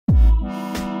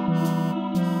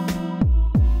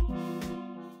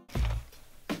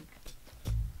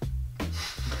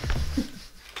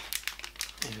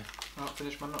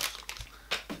my nuts.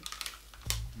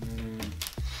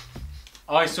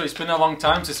 Oh, so it's been a long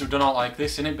time since we've done it like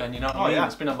this, innit, Ben? You know what I mean? Yeah.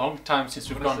 It's been a long time since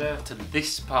we've gone to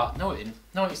this part. No,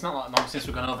 it's not that long since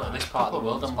we've gone over to this part of the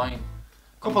world. I'm lying.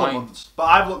 Couple of months. But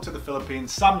I've looked at the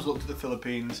Philippines. Sam's looked at the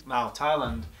Philippines. Now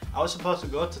Thailand. I was supposed to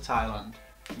go to Thailand.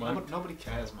 Nobody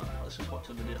cares, man. Let's just watch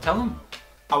the video. Tell them.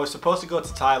 I was supposed to go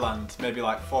to Thailand maybe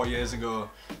like 4 years ago,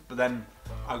 but then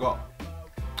I got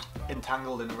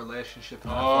entangled in a relationship.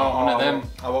 And one of them.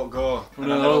 I won't go.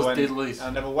 One of those diddlies. I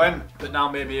never went. But now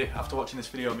maybe after watching this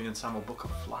video, me and Sam will book a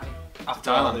flight. After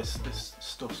all this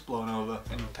stuff's blown over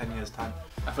in 10 years' time.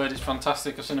 I've heard it's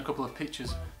fantastic. I've seen a couple of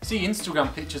pictures. You see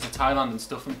Instagram pictures of Thailand and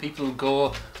stuff, and people will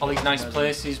go all these nice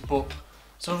places, but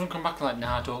some of them come back and like,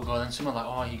 nah, don't go. Then some are like,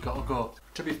 oh, you gotta go.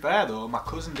 To be fair though, my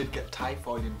cousin did get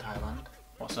typhoid in Thailand.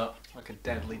 What's that? Like a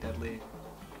deadly.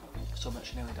 So much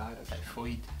she nearly died of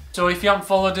typhoid. So if you haven't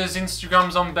followed us,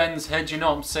 Instagram's on Ben's head, you know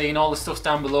what I'm saying, all the stuff's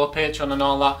down below, Patreon and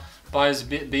all that. Buy us a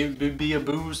bit of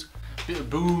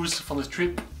booze for the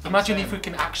trip. Imagine if we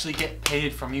can actually get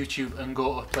paid from YouTube and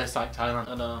go to a place like Thailand.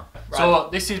 I know. Right. So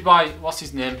this is by, what's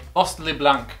his name?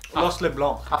 LeBlanc.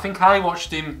 LeBlanc. I think I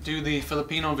watched him do the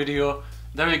Filipino video.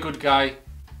 Very good guy.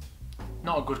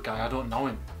 Not a good guy, I don't know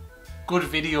him. Good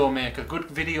video maker, good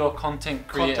video content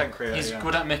creator. He's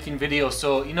good at making videos.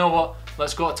 So you know what?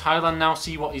 Let's go to Thailand now,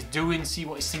 see what he's doing, see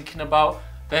what he's thinking about.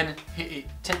 Then hit it.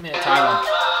 Take me to Thailand.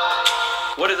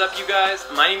 What is up, you guys?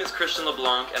 My name is Christian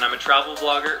LeBlanc, and I'm a travel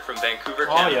vlogger from Vancouver,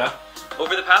 Canada.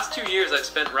 Over the past 2 years, I've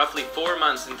spent roughly 4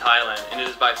 months in Thailand, and it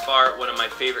is by far one of my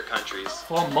favorite countries.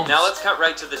 4 months. Now let's cut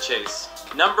right to the chase.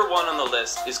 Number 1 on the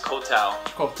list is Koh Tao.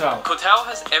 Koh Tao. Koh Tao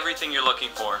has everything you're looking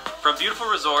for, from beautiful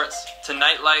resorts to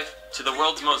nightlife to the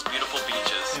world's most beautiful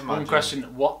beaches. Imagine. One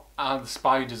question: what are the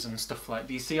spiders and stuff like?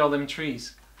 Do you see all them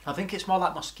trees? I think it's more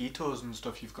like mosquitoes and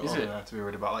stuff you've got over there to be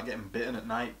worried about, like getting bitten at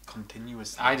night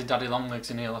continuously. I had a daddy long legs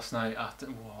in here last night.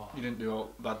 You didn't do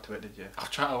all bad to it, did you?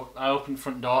 I opened the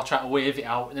front door, tried to wave it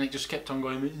out, and then it just kept on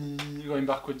going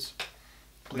backwards.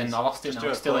 And then I lost it. Now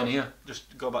it's still in here.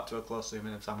 Just go back to a close zoom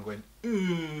in of Sam going.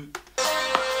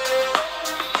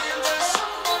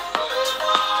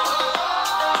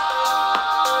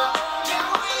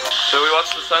 So we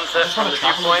watched the sunset from the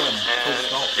viewpoint, and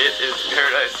it is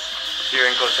paradise here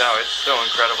in Koh Tao. It's so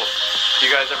incredible. If you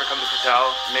guys ever come to Koh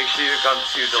Tao, make sure you come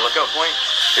to the lookout point.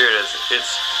 Here it is.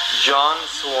 It's John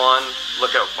Swan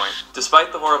Lookout Point.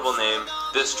 Despite the horrible name,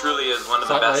 this truly is one of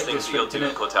the best things you'll do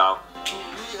in Koh Tao.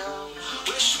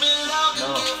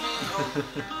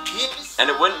 And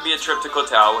it wouldn't be a trip to Koh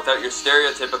Tao without your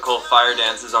stereotypical fire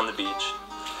dances on the beach.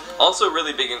 Also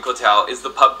really big in Koh Tao is the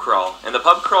pub crawl, and the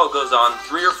pub crawl goes on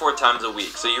 3 or 4 times a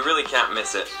week, so you really can't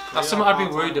miss it. That's something I'd be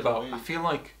worried about. I feel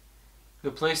like the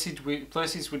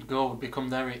places we'd go would become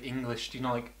very English. You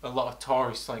know, like a lot of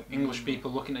tourists, like English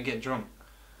people looking to get drunk.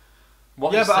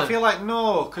 Yeah, but I feel like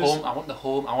no, because I want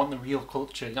the real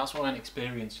culture. That's what I want to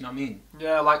experience. You know what I mean?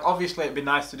 Yeah, like obviously it'd be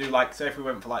nice to do, like, say if we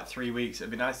went for like 3 weeks,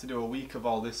 it'd be nice to do a week of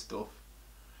all this stuff,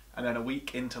 and then a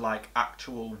week into like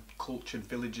actual cultured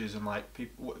villages and like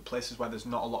places where there's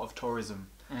not a lot of tourism,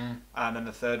 and then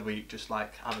the 3rd week just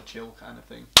like have a chill kind of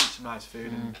thing, eat some nice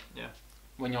food, and yeah.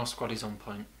 When your squad is on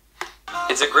point.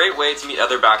 It's a great way to meet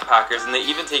other backpackers, and they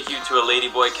even take you to a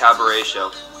ladyboy cabaret show,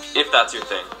 if that's your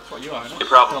thing. That's what you are, isn't it? It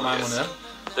probably is.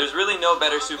 There's really no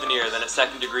better souvenir than a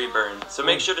 2nd-degree burn, so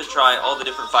make sure to try all the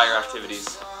different fire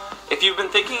activities. If you've been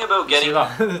thinking about getting...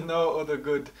 There's no other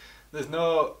good...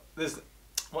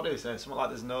 What did he say? Something like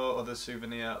there's no other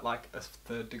souvenir like a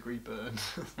 3rd-degree burn.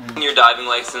 Your diving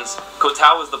license, Koh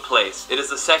Tao is the place. It is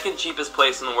the 2nd cheapest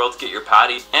place in the world to get your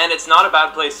PADI, and it's not a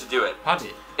bad place to do it.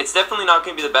 PADI? It's definitely not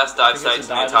going to be the best dive sites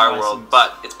in the entire world,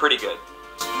 but it's pretty good.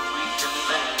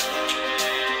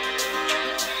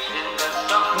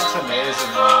 Looks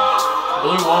amazing, man.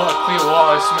 Blue water, clear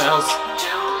water, smells.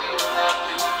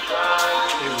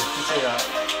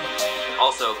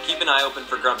 Also, keep an eye open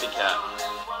for Grumpy Cat.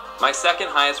 My 2nd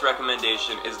highest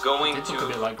recommendation is going to... Look a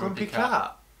bit like Grumpy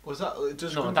Cat? Was that...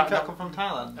 Does Grumpy Cat come from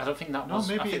Thailand? I don't think that no, was...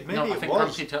 Maybe I it think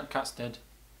was. Grumpy Cat's dead.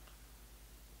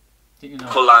 Didn't you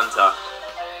know? Koh Lanta.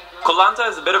 Koh Lanta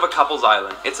is a bit of a couple's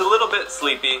island. It's a little bit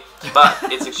sleepy, but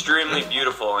it's extremely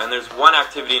beautiful, and there's one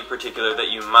activity in particular that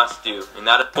you must do, and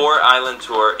that is a 4-island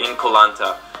tour in Koh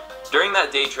Lanta. During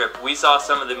that day trip, we saw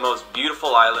some of the most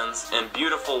beautiful islands and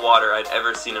beautiful water I'd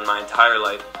ever seen in my entire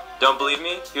life. Don't believe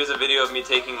me? Here's a video of me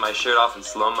taking my shirt off in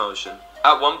slow motion.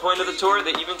 At one point of the tour,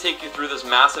 they even take you through this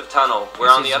massive tunnel, where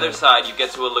on the other side you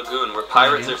get to a lagoon where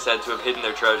pirates are said to have hidden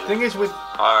their treasure. The thing is with...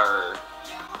 Arr.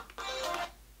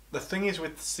 The thing is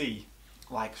with sea,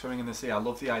 like swimming in the sea. I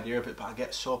love the idea of it, but I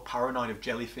get so paranoid of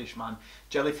jellyfish, man.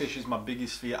 Jellyfish is my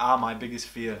biggest fear. Are my biggest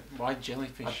fear. Why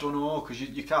jellyfish? I don't know, because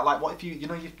you can't, like, what if you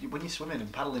know when you're swimming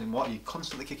and paddling in water, you're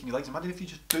constantly kicking your legs. Imagine if you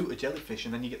just boot a jellyfish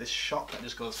and then you get this shock that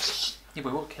just goes. Yeah, but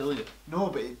it won't kill you. No,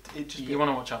 but it just. You want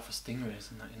to watch out for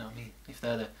stingrays and that. You know what I mean? If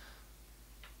they're there.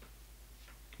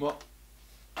 What?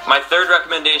 My third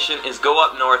recommendation is go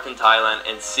up north in Thailand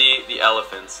and see the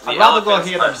elephants. The I'd rather go elephants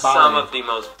here are than Bali. some of the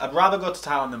most... I'd rather go to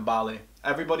Thailand than Bali.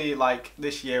 Everybody, like,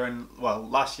 this year and, well,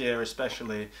 last year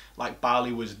especially, like,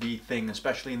 Bali was the thing,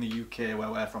 especially in the UK where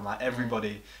we're from. Like,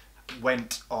 everybody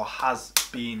went or has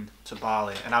been to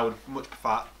Bali, and I would much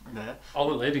prefer... there. All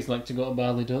the ladies like to go to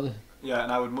Bali, don't they? Yeah,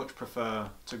 and I would much prefer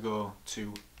to go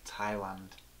to Thailand.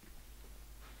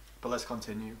 But let's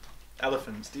continue.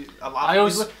 Elephants. They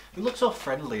look so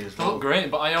friendly as well. They look great,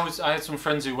 but I had some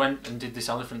friends who went and did this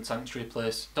elephant sanctuary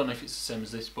place. Don't know if it's the same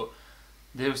as this, but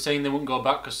they were saying they wouldn't go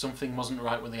back because something wasn't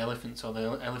right with the elephants, or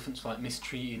the elephants were like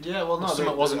mistreated. Yeah, well,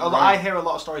 no, wasn't right. I hear a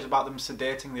lot of stories about them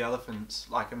sedating the elephants,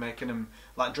 like, and making them,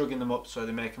 like, drugging them up so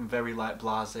they make them very, like,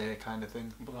 blasé kind of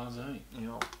thing. Blasé. You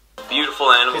know.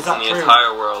 Beautiful animals in the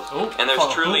entire world, and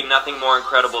there's truly nothing more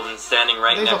incredible than standing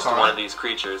right next to one of these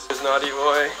creatures. This naughty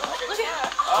boy.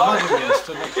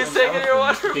 He's taking your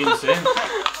water. Being insane.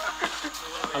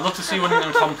 I'd love to see one in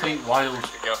the complete wild.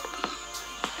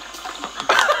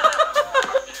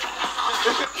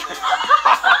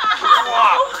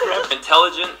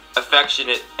 Intelligent,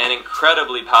 affectionate, and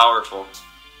incredibly powerful.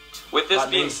 With this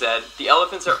being said, the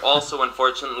elephants are also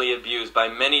unfortunately abused by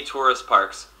many tourist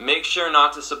parks. Make sure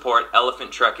not to support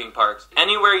elephant trekking parks.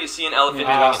 Anywhere you see an elephant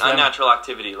doing an unnatural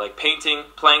activity like painting,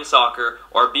 playing soccer,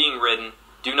 or being ridden,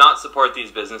 do not support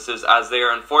these businesses as they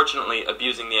are unfortunately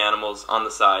abusing the animals on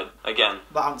the side. Again,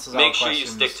 make sure you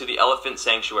stick to the elephant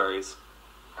sanctuaries.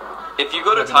 If you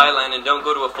go to Thailand and don't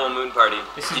go to a full moon party,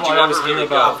 did you ever really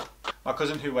go? My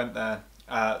cousin who went there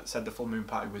said the full moon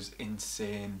party was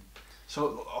insane.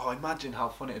 So, imagine how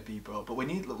fun it'd be, bro. But we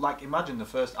need, like, imagine the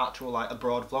first actual, like,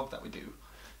 abroad vlog that we do.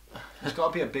 It's got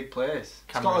to be a big place.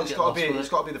 It's got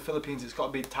to be the Philippines. It's got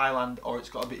to be Thailand, or it's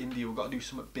got to be India. We've got to do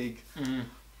something big.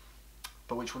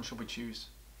 But which one should we choose?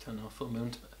 I don't know. Full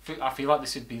moon. I feel like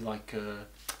this would be like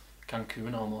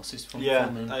Cancun almost. It's full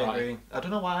moon I party. agree. I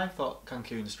don't know why I thought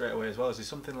Cancun straight away as well. Is there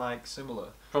something like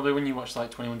similar? Probably when you watch like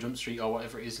 21 Jump Street or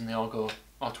whatever it is, and they all go,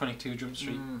 or 22 Jump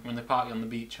Street, when they party on the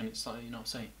beach, and it's like, you know what I'm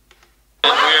saying.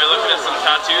 And we're looking at some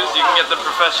tattoos. You can get them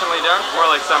professionally done, more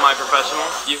like semi-professional.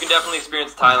 You can definitely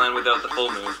experience Thailand without the full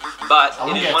moon, but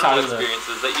it is one of those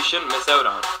experiences that you shouldn't miss out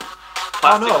on.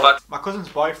 My cousin's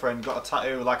boyfriend got a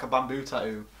tattoo, like a bamboo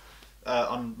tattoo,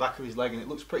 on the back of his leg, and it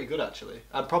looks pretty good actually.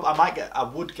 I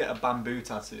would get a bamboo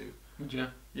tattoo. Would you?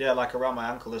 Yeah, like around my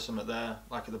ankle. There's something there,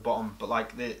 like at the bottom, but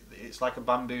like it's like a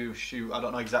bamboo shoot. I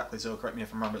don't know exactly, so correct me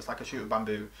if I'm wrong, but it's like a shoot of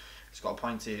bamboo. It's got a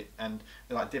pointy, and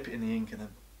they like dip it in the ink and then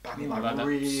bang it like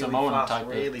really fast,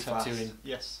 really fast.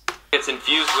 Yes. It's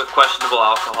infused with questionable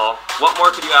alcohol. What more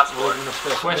could you ask for?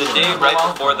 The day right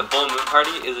before the full moon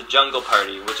party is a jungle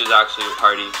party, which is actually a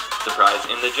party, surprise,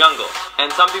 in the jungle.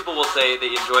 And some people will say they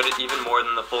enjoyed it even more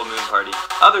than the full moon party.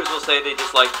 Others will say they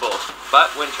disliked both. But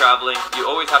when traveling, you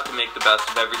always have to make the best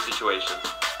of every situation.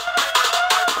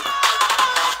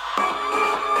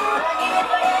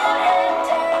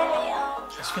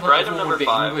 For item number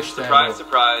 5, surprise,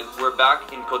 surprise, we're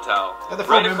back in Koh Tao.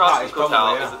 Right across from Koh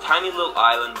Tao is a tiny little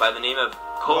island by the name of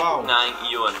Koh Nang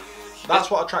Yuen.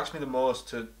 That's what attracts me the most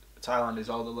to Thailand, is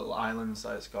all the little islands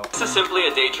that it's got. This is simply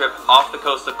a day trip off the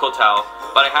coast of Koh Tao,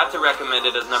 but I had to recommend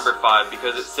it as number 5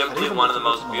 because it's simply one of the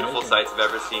most beautiful sights I've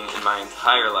ever seen in my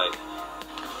entire life.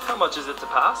 How much is it to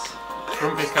pass?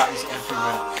 Grumpy cat is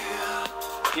everywhere.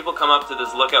 People come up to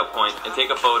this lookout point and take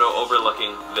a photo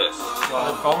overlooking this.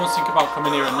 Well, I almost think about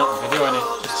coming here and not videoing it,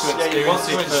 just to experience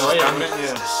it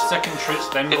first. Second trip,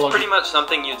 then vlog. It's pretty much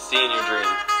something you'd see in your dream.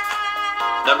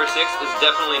 Number 6 is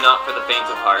definitely not for the faint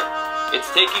of heart.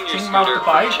 It's taking your scooter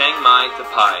from Chiang Mai to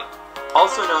Pai,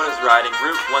 also known as riding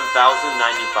Route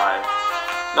 1095.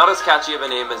 Not as catchy of a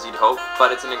name as you'd hope,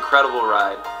 but it's an incredible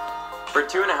ride. For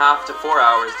 2.5 to 4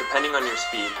 hours, depending on your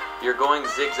speed, you're going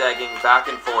zigzagging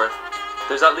back and forth.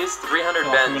 There's at least 300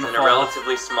 bends in a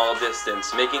relatively small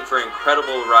distance, making for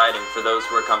incredible riding for those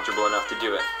who are comfortable enough to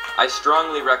do it. I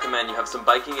strongly recommend you have some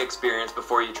biking experience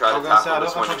before you try to tackle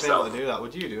this one yourself. I don't think I'd be able to do that.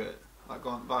 Would you do it? Like go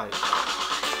on bike?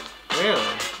 Really?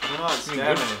 I don't know, it's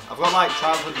scary. I've got like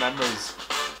childhood memories.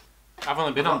 I've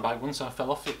only been on a bike once and I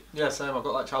fell off it. Yeah, same. I've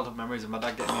got like childhood memories of my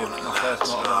dad getting me my first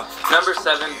motorbike. Number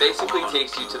 7 basically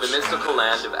takes you to the mystical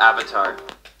land of Avatar.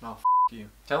 Oh, you.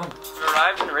 Tell him. We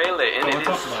arrived in Rayleigh and it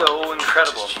is so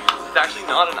incredible. It's actually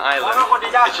not an island.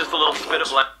 It's just a little spit of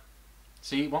land.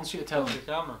 See, wants you to tell me.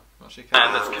 Camera. And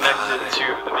that's connected to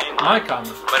the main My line.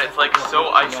 camera. But it's like so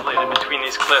isolated between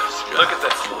these cliffs. Look at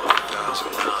this.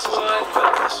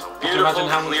 Beautiful,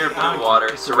 clear blue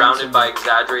water surrounded by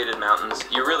exaggerated mountains.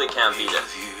 You really can't beat it.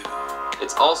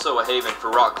 It's also a haven for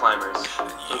rock climbers,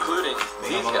 including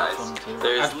these guys.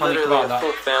 There's literally a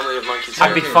full family of monkeys.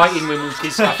 I'd be fighting with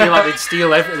monkeys. I feel like they'd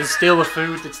steal everything. They'd steal the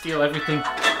food. They'd steal everything.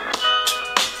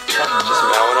 Just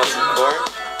mowing on some corn.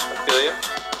 I feel you.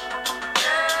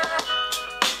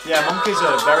 Yeah, monkeys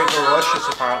are very ferocious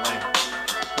apparently.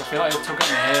 I feel like they took at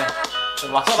my hair.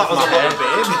 The last I thought that was a little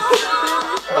bit.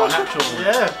 Not natural.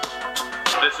 Yeah.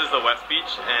 This is the West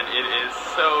Beach, and it is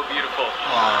so beautiful.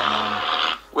 Oh man.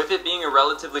 With it being a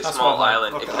relatively That's small what I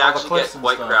island, like. it Look can at all the actually cliffs get and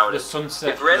quite stuff. crowded. The sunset.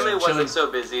 If Redley chilling. wasn't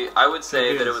so busy, I would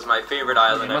say that it was my favorite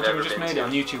island I've Imagine ever we just been made it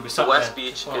on to. YouTube. The West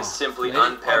Beach is simply By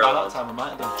that unparalleled. time I might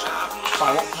have done.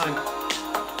 By what time?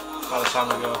 By the time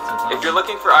we go to If you're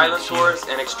looking for island tours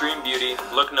and extreme beauty,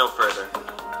 look no further.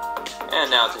 And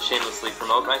now to shamelessly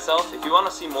promote myself, if you want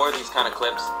to see more of these kind of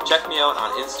clips, check me out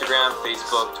on Instagram,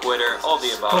 Facebook, Twitter, all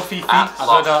the above. Coffee feet. At I've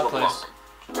heard that LeBlanc. place.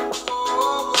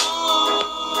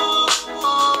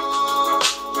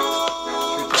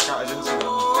 should we check out his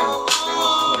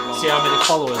Instagram? See how many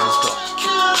followers he's got.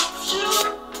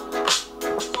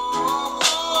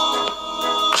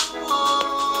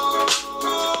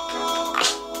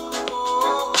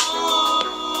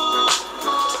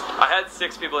 I had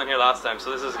 6 people in here last time,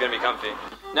 so this is going to be comfy.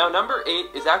 Now, number 8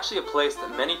 is actually a place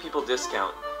that many people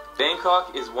discount.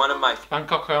 Bangkok is one of my...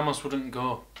 Bangkok I almost wouldn't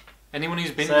go. Anyone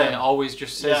who's been Same. there always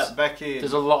just says Yeah, Becky.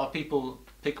 there's a lot of people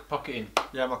pickpocketing.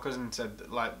 Yeah, my cousin said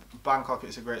like Bangkok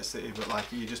it's a great city, but like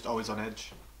you're just always on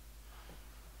edge.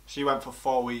 She went for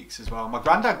 4 weeks as well. My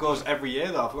granddad goes every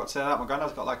year though. I forgot to say that. My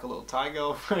granddad's got like a little Thai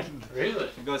girlfriend. Really?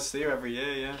 He goes to see her every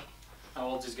year. Yeah. How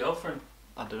old's his girlfriend?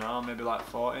 I don't know, maybe like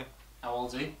 40, How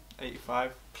old's he?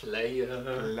 85. Player.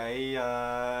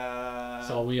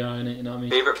 That's all we are in it, you know what I mean?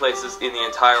 favorite places in the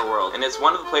entire world, and it's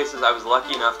one of the places I was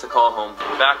lucky enough to call home.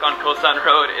 Back on Koh San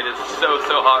Road, it is so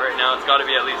hot right now. It's got to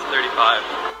be at least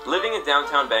 35. Living in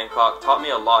downtown Bangkok taught me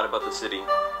a lot about the city.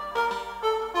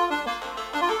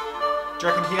 Do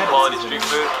you reckon he edits Quality his street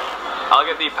videos? food. I'll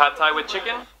get the pad thai with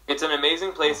chicken. It's an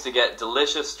amazing place to get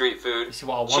delicious street food, See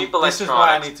what I want? cheap This is why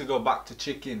I electronics, need to go back to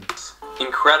chicken.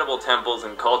 incredible temples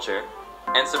and culture,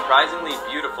 and surprisingly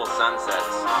beautiful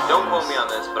sunsets. Don't quote me on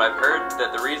this, but I've heard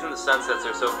that the reason the sunsets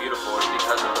are so beautiful is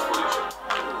because of the pollution.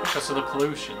 Because of the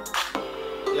pollution.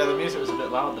 Yeah, the music was a bit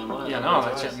loud then, wasn't it? Yeah, no,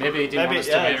 actually, maybe he didn't want us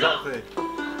to hear it. exactly.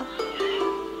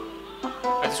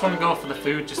 I just want to go for the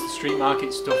food, just the street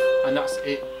market stuff, and that's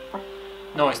it.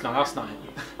 No, it's not. That's not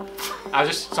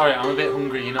it. Sorry, I'm a bit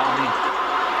hungry. You know what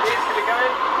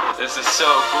I mean? This is so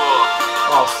cool.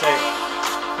 Oh, sick.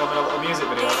 Filming a little music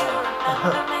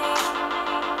video.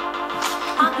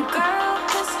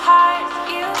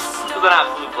 It was an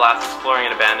absolute blast exploring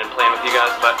an abandoned plane with you guys,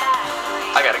 but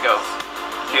I gotta go.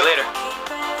 See you later.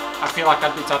 I feel like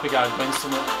I'd be the type of guy who'd win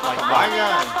something like My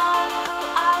that. guy.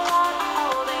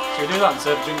 Should we do that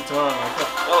instead of drinking tomorrow like that?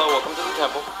 Hello, welcome to the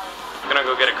temple. I'm gonna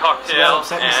go get a cocktail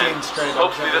upset me and seeing stray dogs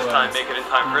hopefully this everywhere. time make it in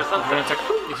time for a We're gonna sunset.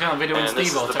 take. You see that video when And this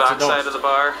Steve is the takes a back side dog, of the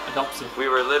bar. adopts it. We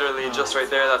were literally just right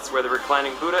there. That's where the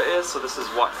reclining Buddha is. So this is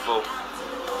Wat Pho.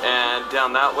 And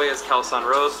down that way is Khao San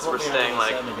Road. So we're staying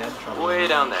like way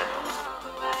down there.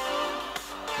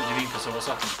 What do you mean? Because of what's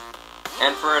happening?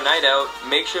 And for a night out,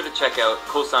 make sure to check out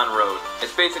Koh San Road.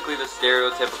 It's basically the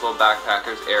stereotypical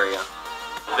backpackers area.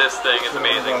 This thing is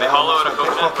amazing. They hollow out a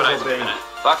coconut, but I spin it.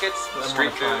 Buckets, street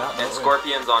food, and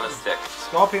scorpions on a stick.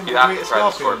 Scorpion, You have to try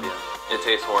the scorpion. It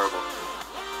tastes horrible.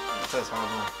 It tastes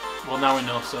horrible. Well, now we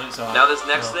know, so it's alright. Now this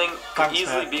next thing could Thanks,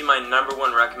 easily Matt. be my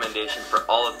 #1 recommendation for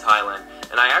all of Thailand,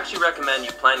 and I actually recommend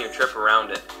you plan your trip around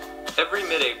it. Every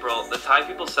mid-April, the Thai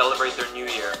people celebrate their New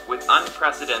Year with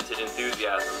unprecedented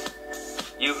enthusiasm.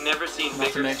 You've never seen I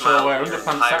have to bigger make sure I smiles wear in your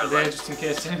underpants entire Saturday life. just in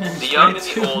case anyone The young and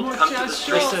sprays the too old much come to the ice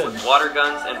streets cream. with water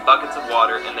guns and buckets of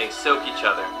water, and they soak each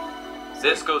other.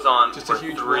 This goes on Just a for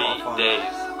huge 3 waterfall. days.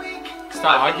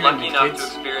 Start I've been arguing lucky with enough to kids.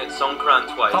 experience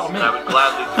Songkran twice, Follow me. and I would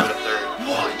gladly do it a third.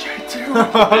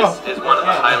 This is one of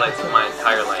the highlights of my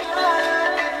entire life.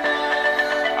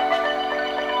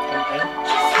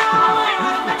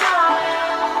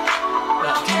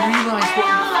 Do you realise what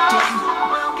you've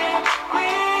done?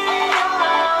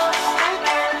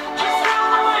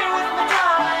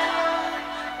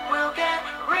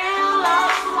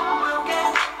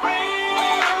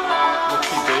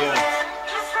 Lucky beer.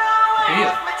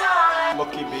 Beer?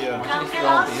 Lucky beer. Imagine if you're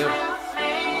all beer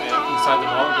inside the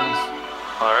water guns.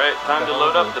 Alright, time to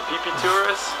load up the PP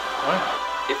tourists. Right?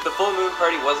 If the full moon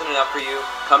party wasn't enough for you,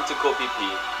 come to Koh Phi Phi.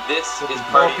 This is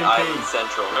Party Island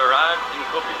Central. We arrived in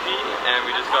Koh Phi Phi and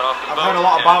we just got off the boat. I've heard a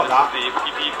lot about that. This is the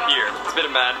Phi Phi Pier. It's a bit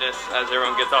of madness as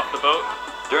everyone gets off the boat.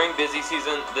 During busy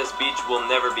season, this beach will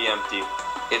never be empty.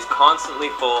 It's constantly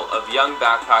full of young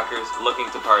backpackers looking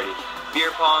to party.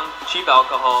 Beer pong, cheap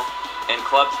alcohol, and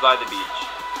clubs by the beach.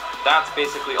 That's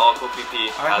basically all Koh Phi Phi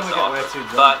has to offer.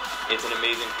 But it's an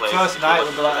amazing place. First night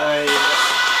we'll be like,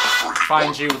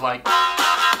 find you like.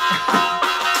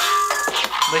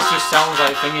 This just sounds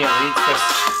like thingy at Leeds because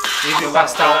you've been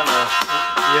passed out.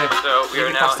 Yeah. So we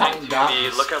are now into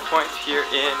the lookout point here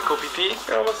in Koh Phi Phi.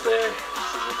 We're almost there.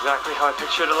 This is exactly how I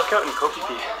pictured a lookout in Koh Phi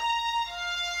Phi.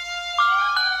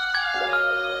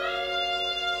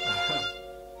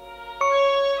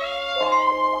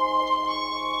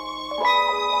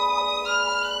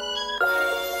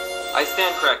 I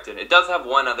stand corrected. It does have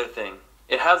one other thing.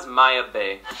 It has Maya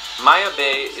Bay. Maya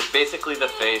Bay is basically the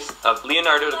face of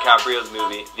Leonardo DiCaprio's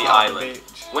movie, The Island.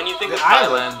 When you think of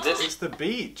Thailand, it's the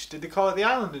beach. Did they call it the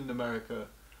island in America?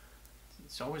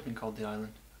 It's always been called the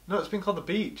island. No, it's been called the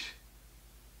beach.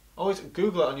 Always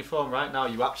Google it on your phone right now,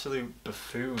 you absolute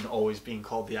buffoon, always being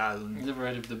called the island. You've never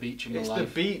heard of the beach in your life. It's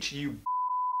the beach, you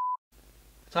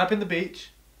Type in the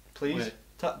beach, please.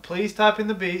 Please type in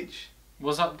the beach.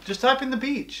 Was that? Just type in the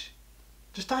beach.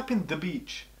 Just type in the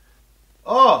beach.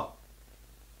 Oh!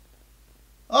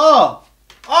 Oh!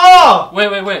 Oh!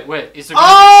 Wait. Is there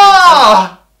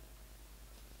Ah!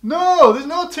 No, there's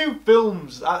no two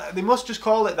films. They must just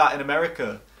call it that in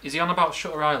America. Is he on about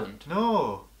Shutter Island?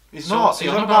 No, he's So not. what's he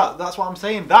He's on on about. That's what I'm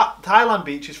saying. That Thailand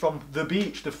beach is from The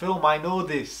Beach, the film. I know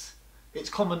this. It's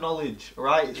common knowledge,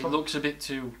 alright? It looks a bit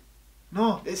too...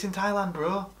 No, it's in Thailand,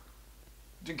 bro.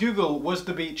 Google, was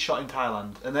the beach shot in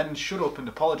Thailand? And then shut up and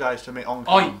apologise to me on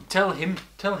camera. Oh, tell him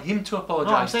to apologise.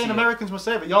 No, I'm saying Americans must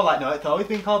say it, but you're like, no, it's always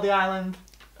been called the island.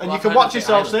 And Well, you can I've watch heard of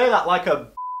the yourself island. say that like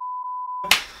a...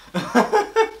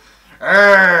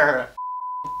 Arrgh.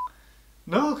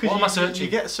 No, What am I because searching?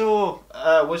 you get so...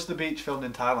 was the beach filmed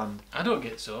in Thailand? I don't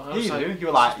get so. I Yeah, was you like, do. You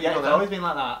were like, it's yeah, just it's been always been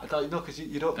like that. I thought, no, because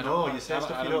you don't I don't know. know. You say I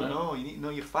stuff don't you don't know. know. You need to know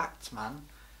your facts, man.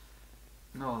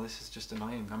 No, this is just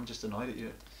annoying. I'm just annoyed at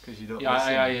you because you don't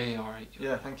listen. Yeah, alright.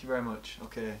 Yeah, thank you very much.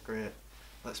 Okay, great.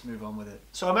 Let's move on with it.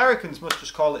 So Americans must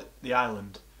just call it the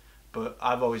island, but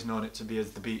I've always known it to be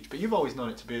as the beach. But you've always known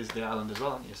it to be as the island as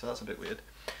well, haven't you? So that's a bit weird.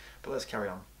 But let's carry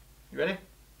on. You ready?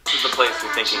 This is the place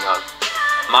you're thinking of.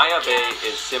 Maya Bay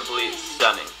is simply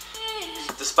stunning.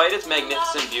 Despite its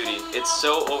magnificent beauty, it's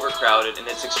so overcrowded and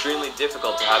it's extremely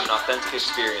difficult to have an authentic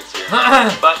experience here.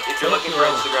 But if you're looking for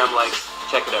Instagram likes,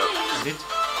 check it out.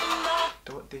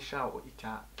 Don't dish out what you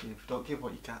can't give. Don't give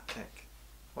what you can't take.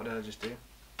 What did I just do?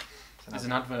 There's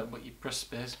an advert, but you press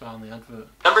spacebar on the advert.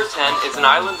 Number 10 is an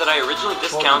island that I originally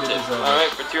discounted. Alright,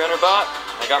 for 200 baht,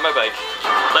 I got my bike.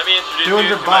 Let me introduce 200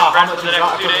 you to my baht, how friend much for is the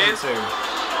that next 2 days. equivalent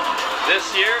to? This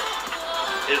here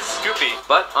is Scoopy.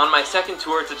 But on my second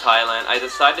tour to Thailand, I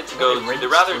decided to go to the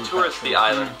rather touristy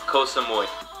island, Koh Samui.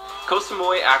 Koh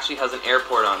Samui actually has an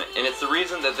airport on it, and it's the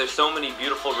reason that there's so many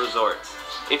beautiful resorts.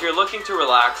 If you're looking to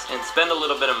relax and spend a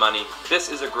little bit of money, this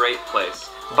is a great place.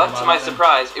 But to my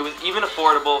surprise, it was even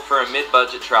affordable for a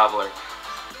mid-budget traveler.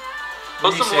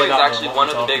 Koh Samui is actually one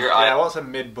of the bigger Yeah, islands. what's a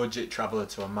mid-budget traveller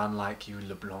to a man like you,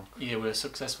 LeBlanc? Yeah, we're a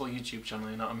successful YouTube channel,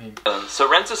 you know what I mean? So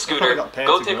rent a scooter, got paid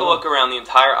go to take a go. look around the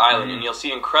entire island, and you'll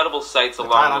see incredible sights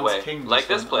along the Thailand's way. king Like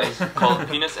this just place, went. called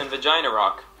Penis and Vagina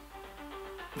Rock.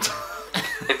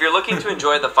 If you're looking to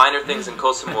enjoy the finer things in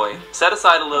Koh Samui, set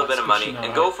aside a little bit of money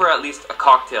and go for at least a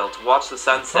cocktail to watch the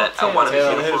sunset at one of the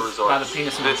beautiful By the resorts.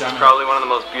 penis and This is vagina. probably one of the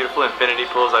most beautiful infinity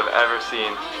pools I've ever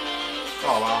seen.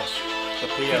 Oh wow. The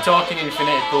If pier. you're talking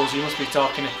infinity pools, you must be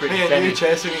talking a pretty Me and penny. you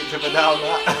chasing each other down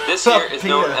that. This here is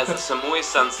known pier. as the Samui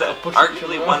Sunset, Push each other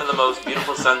arguably off. one of the most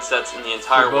beautiful sunsets in the We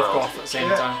entire both go world. off at the same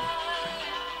Yeah. time.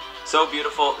 So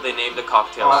beautiful, they named a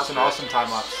cocktail Oh, that's an after it. awesome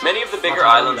time lapse. Many of the bigger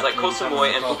Imagine islands you like have Koh to leave Samui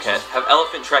time and on the Phuket clocks. have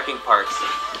elephant trekking parks.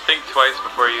 Think twice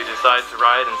before you decide to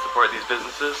ride and support these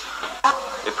businesses.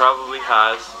 It probably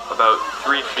has about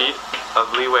 3 feet of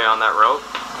leeway on that rope,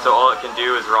 so all it can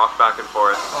do is rock back and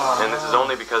forth. And this is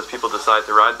only because people decide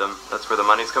to ride them. That's where the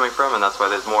money's coming from, and that's why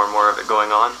there's more and more of it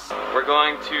going on. We're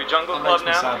going to Jungle That Club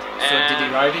makes me now, sad. So did he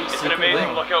ride it it's an secretly?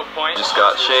 amazing lookout point. Just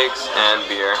got shakes and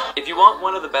beer. If you want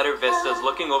one of the better vistas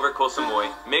looking over Koh Samui,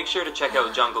 make sure to check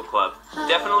out Jungle Club.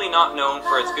 Definitely not known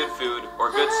for its good food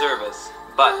or good service,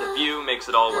 but the view makes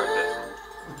it all worth it.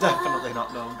 Definitely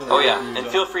not known. Oh yeah, and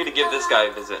feel free to give this guy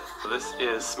a visit. So this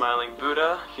is Smiling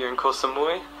Buddha here in Koh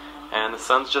Samui. and the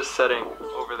sun's just setting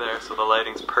over there, so the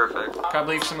lighting's perfect. Can't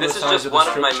believe some of This the is size just of one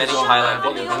the of my many structures Thailand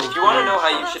over there. videos. If you want to know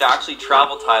how you should actually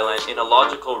travel Thailand in a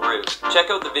logical route, check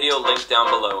out the video linked down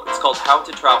below. It's called How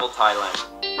to Travel Thailand.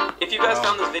 If you guys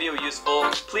found this video useful,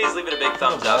 please leave it a big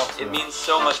thumbs up. It means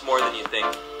so much more than you think.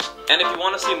 And if you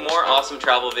want to see more awesome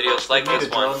travel videos like this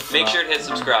one, make sure to hit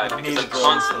subscribe because I'm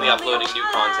constantly uploading new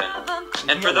content.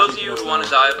 And for those of you who want to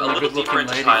dive a little deeper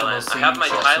into Thailand, I have my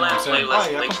Thailand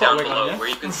playlist linked down below where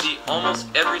you can see almost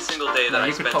every single day that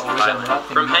I spent in Thailand.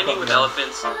 From hanging with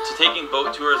elephants to taking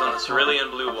boat tours on the cerulean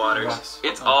blue waters,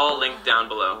 it's all linked down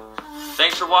below.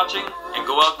 Thanks for watching, and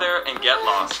go out there and get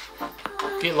lost.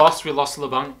 Get lost with Lost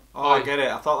LeBlanc. Oh, I get it.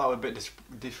 I thought that was a bit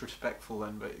disrespectful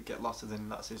then, but get lost as in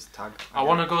that's his tag. I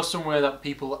want to go somewhere that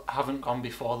people haven't gone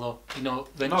before though. You know,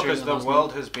 no, because the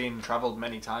world has been travelled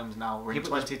many times now. We're in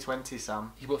 2020,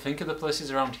 Sam. Yeah, but think of the places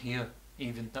around here,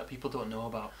 even that people don't know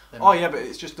about. Oh yeah, but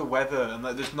it's just the weather, and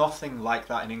there's nothing like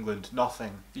that in England.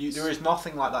 Nothing. There is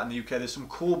nothing like that in the UK. There's some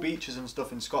cool beaches and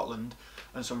stuff in Scotland,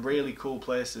 and some really cool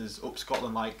places up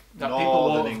Scotland, like that northern people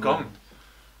won't have England. gone.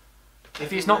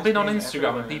 If it's not been on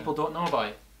Instagram and people don't know about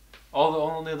it,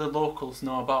 only the locals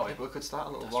know about it. We could start a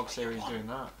little vlog series doing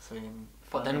that.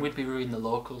 But then we'd be ruining the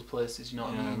locals' places, you know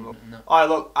what I mean? Alright,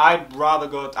 look, I'd rather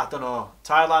go, I don't know,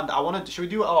 Thailand. Should we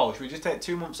do it all? Should we just take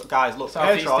 2 months? Guys, look,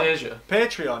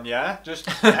 Patreon, yeah? Just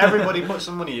everybody put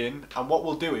some money in, and what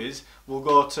we'll do is,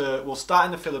 we'll start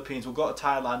in the Philippines, we'll go to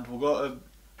Thailand, we'll go to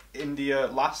India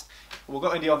last. We'll go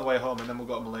to India on the way home, and then we'll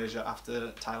go to Malaysia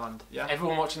after Thailand, yeah?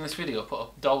 Everyone watching this video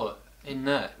put $1 in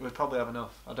there. We'd probably have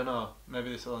enough. I don't know.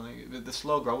 Maybe this will only... The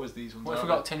slow growers, these ones. What if we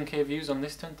got 10k views on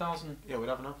this 10,000? Yeah, we'd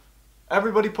have enough.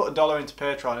 Everybody put $1 into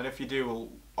Patreon, and if you do, we'll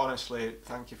honestly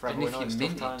thank you for everyone. And if you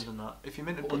mint times and that. If you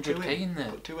mint it, put 100k in there.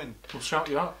 Put 2 in. We'll shout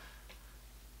you out.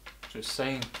 Just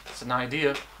saying, it's an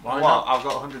idea. Why not? not? I've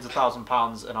got hundreds of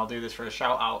 £1,000s, and I'll do this for a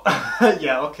shout out.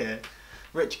 Yeah, okay.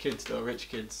 Rich kids though, rich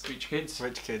kids. Rich kids.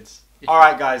 Rich kids.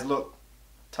 Alright guys, look.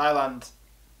 Thailand,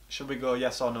 should we go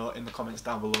yes or no in the comments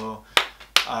down below?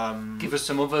 Give us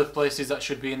some other places that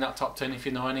should be in that top 10 if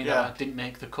you know any that didn't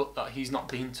make the cut, that he's not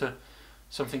been to.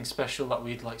 Something special that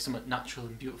we'd like, something natural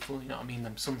and beautiful, you know what I mean?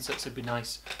 Them sunsets would be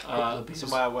nice.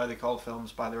 Somewhere where they call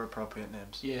films by their appropriate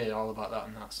names. Yeah, all about that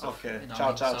and that stuff. Okay, you know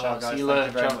ciao, ciao, ciao guys. See you Thank later.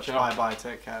 you very much. Bye bye,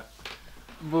 take care.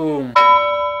 Boom.